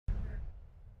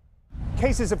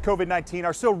Cases of COVID-19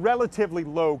 are still relatively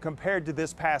low compared to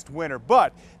this past winter,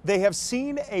 but they have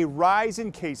seen a rise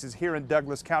in cases here in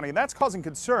Douglas County, and that's causing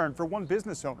concern for one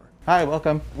business owner. Hi,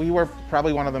 welcome. We were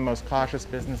probably one of the most cautious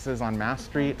businesses on Mass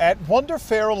Street. At Wonder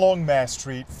Fair along Mass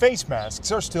Street, face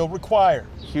masks are still required.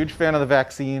 Huge fan of the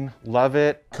vaccine, love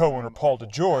it. Co-owner Paul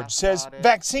DeGeorge says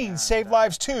vaccines save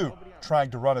lives too,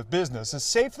 trying to run a business as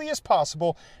safely as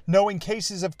possible, knowing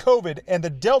cases of COVID and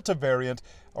the Delta variant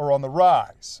are on the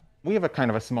rise. We have a kind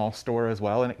of a small store as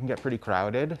well, and it can get pretty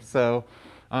crowded. So,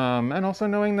 and also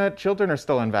knowing that children are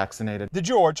still unvaccinated.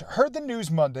 DeGeorge heard the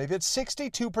news Monday that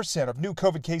 62% of new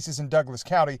COVID cases in Douglas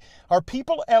County are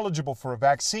people eligible for a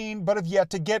vaccine but have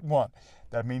yet to get one.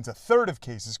 That means a third of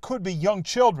cases could be young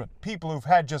children, people who've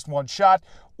had just one shot,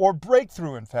 or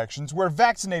breakthrough infections where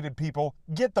vaccinated people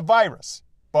get the virus.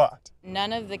 But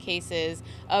none of the cases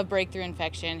of breakthrough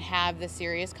infection have the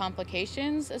serious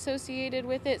complications associated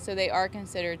with it, so they are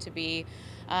considered to be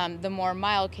the more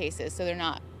mild cases, so they're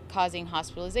not causing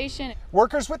hospitalization.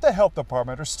 Workers with the health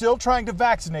department are still trying to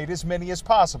vaccinate as many as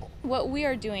possible. What we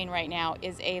are doing right now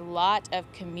is a lot of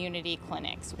community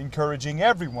clinics, encouraging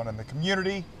everyone in the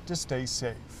community to stay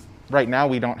safe. Right now,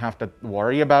 we don't have to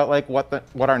worry about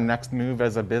what our next move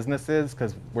as a business is,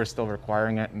 because we're still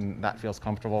requiring it, and that feels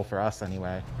comfortable for us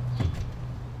anyway.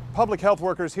 Public health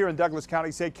workers here in Douglas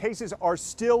County say cases are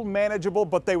still manageable,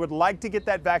 but they would like to get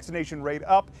that vaccination rate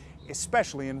up,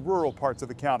 especially in rural parts of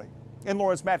the county. In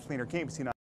Lawrence, Matt Fleener, KMBC 9.